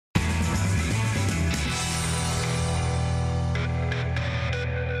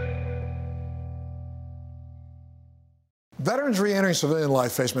Veterans re-entering civilian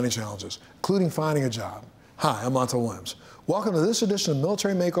life face many challenges, including finding a job. Hi, I'm Montel Williams. Welcome to this edition of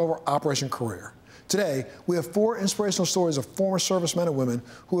Military Makeover Operation Career. Today, we have 4 inspirational stories of former servicemen and women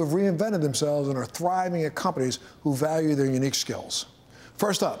who have reinvented themselves and are thriving at companies who value their unique skills.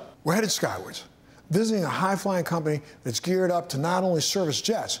 First up, we're headed skywards, visiting a high-flying company that's geared up to not only service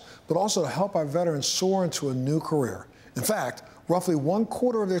jets, but also to help our veterans soar into a new career. In fact, roughly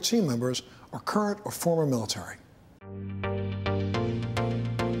 1/4 of their team members are current or former military.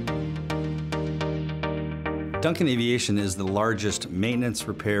 Duncan Aviation is the largest maintenance,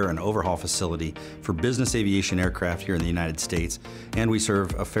 repair, and overhaul facility for business aviation aircraft here in the United States, and we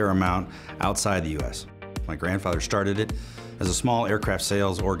serve a fair amount outside the U.S. My grandfather started it as a small aircraft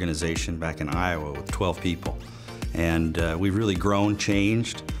sales organization back in Iowa with 12 people. And we've really grown,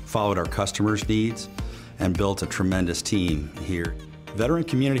 changed, followed our customers' needs, and built a tremendous team here. Veteran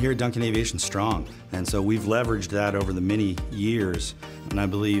community here at Duncan Aviation is strong, and so we've leveraged that over the many years. And I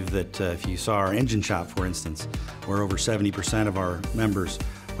believe that if you saw our engine shop, for instance, where over 70% of our members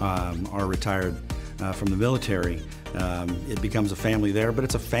are retired from the military, it becomes a family there, but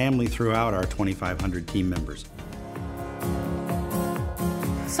it's a family throughout our 2,500 team members.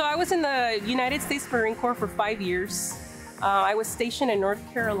 So I was in the United States Marine Corps for 5 years. I was stationed in North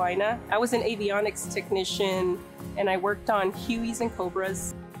Carolina. I was an avionics technician, and I worked on Hueys and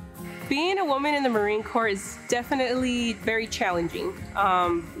Cobras. Being a woman in the Marine Corps is definitely very challenging.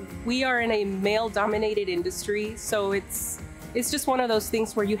 We are in a male-dominated industry, so it's just one of those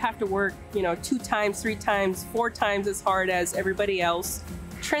things where you have to work, 2 times, 3 times, 4 times as hard as everybody else.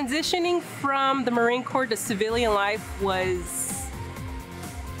 Transitioning from the Marine Corps to civilian life was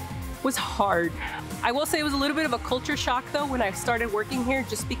hard. I will say it was a little bit of a culture shock though when I started working here,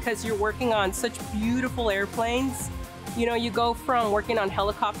 just because you're working on such beautiful airplanes. You go from working on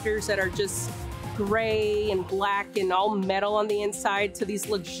helicopters that are just gray and black and all metal on the inside to these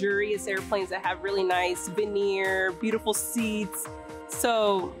luxurious airplanes that have really nice veneer, beautiful seats.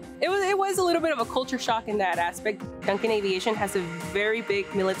 So it was a little bit of a culture shock in that aspect. Duncan Aviation has a very big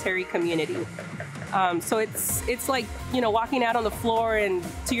military community. So it's like, walking out on the floor, and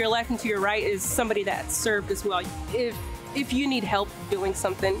to your left and to your right is somebody that served as well. If you need help doing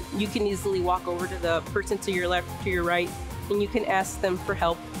something, you can easily walk over to the person to your left, to your right, and you can ask them for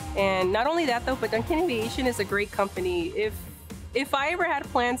help. And not only that though, but Duncan Aviation is a great company. If I ever had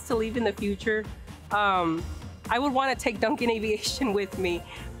plans to leave in the future, I would want to take Duncan Aviation with me.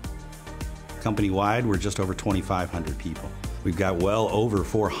 Company-wide, we're just over 2,500 people. We've got well over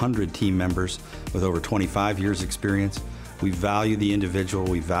 400 team members with over 25 years experience. We value the individual,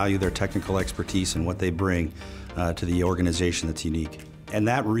 we value their technical expertise and what they bring to the organization that's unique. And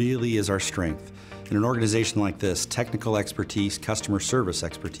that really is our strength. In an organization like this, technical expertise, customer service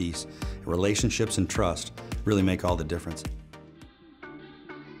expertise, relationships and trust really make all the difference.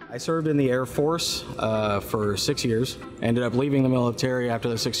 I served in the Air Force for 6 years. Ended up leaving the military after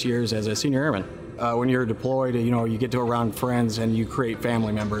the 6 years as a senior airman. When you're deployed, you get to around friends and you create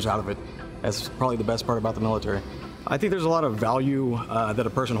family members out of it. That's probably the best part about the military. I think there's a lot of value that a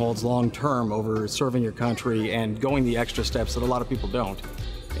person holds long term over serving your country and going the extra steps that a lot of people don't.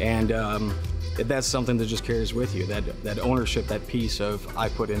 And that's something that just carries with you, that ownership, that piece of I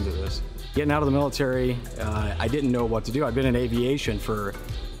put into this. Getting out of the military, I didn't know what to do. I'd been in aviation for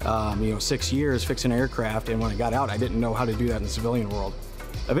 6 years fixing aircraft, and when I got out, I didn't know how to do that in the civilian world.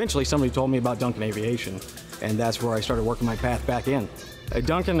 Eventually, somebody told me about Duncan Aviation, and that's where I started working my path back in.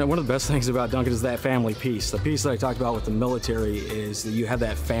 Duncan, one of the best things about Duncan is that family piece. The piece that I talked about with the military is that you have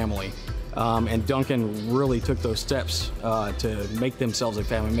that family. And Duncan really took those steps to make themselves a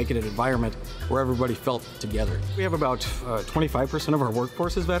family, make it an environment where everybody felt together. We have about 25% of our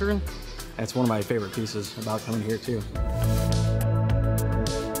workforce is veteran. That's one of my favorite pieces about coming here too.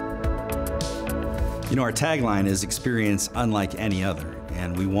 Our tagline is experience unlike any other,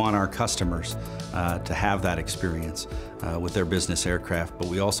 and we want our customers to have that experience with their business aircraft, but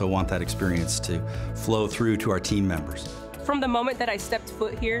we also want that experience to flow through to our team members. From the moment that I stepped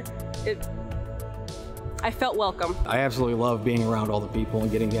foot here, I felt welcome. I absolutely love being around all the people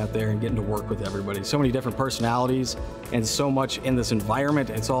and getting out there and getting to work with everybody. So many different personalities and so much in this environment.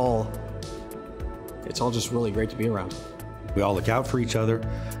 It's all just really great to be around. We all look out for each other,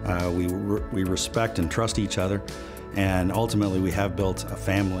 we respect and trust each other, and ultimately we have built a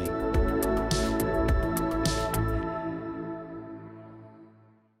family.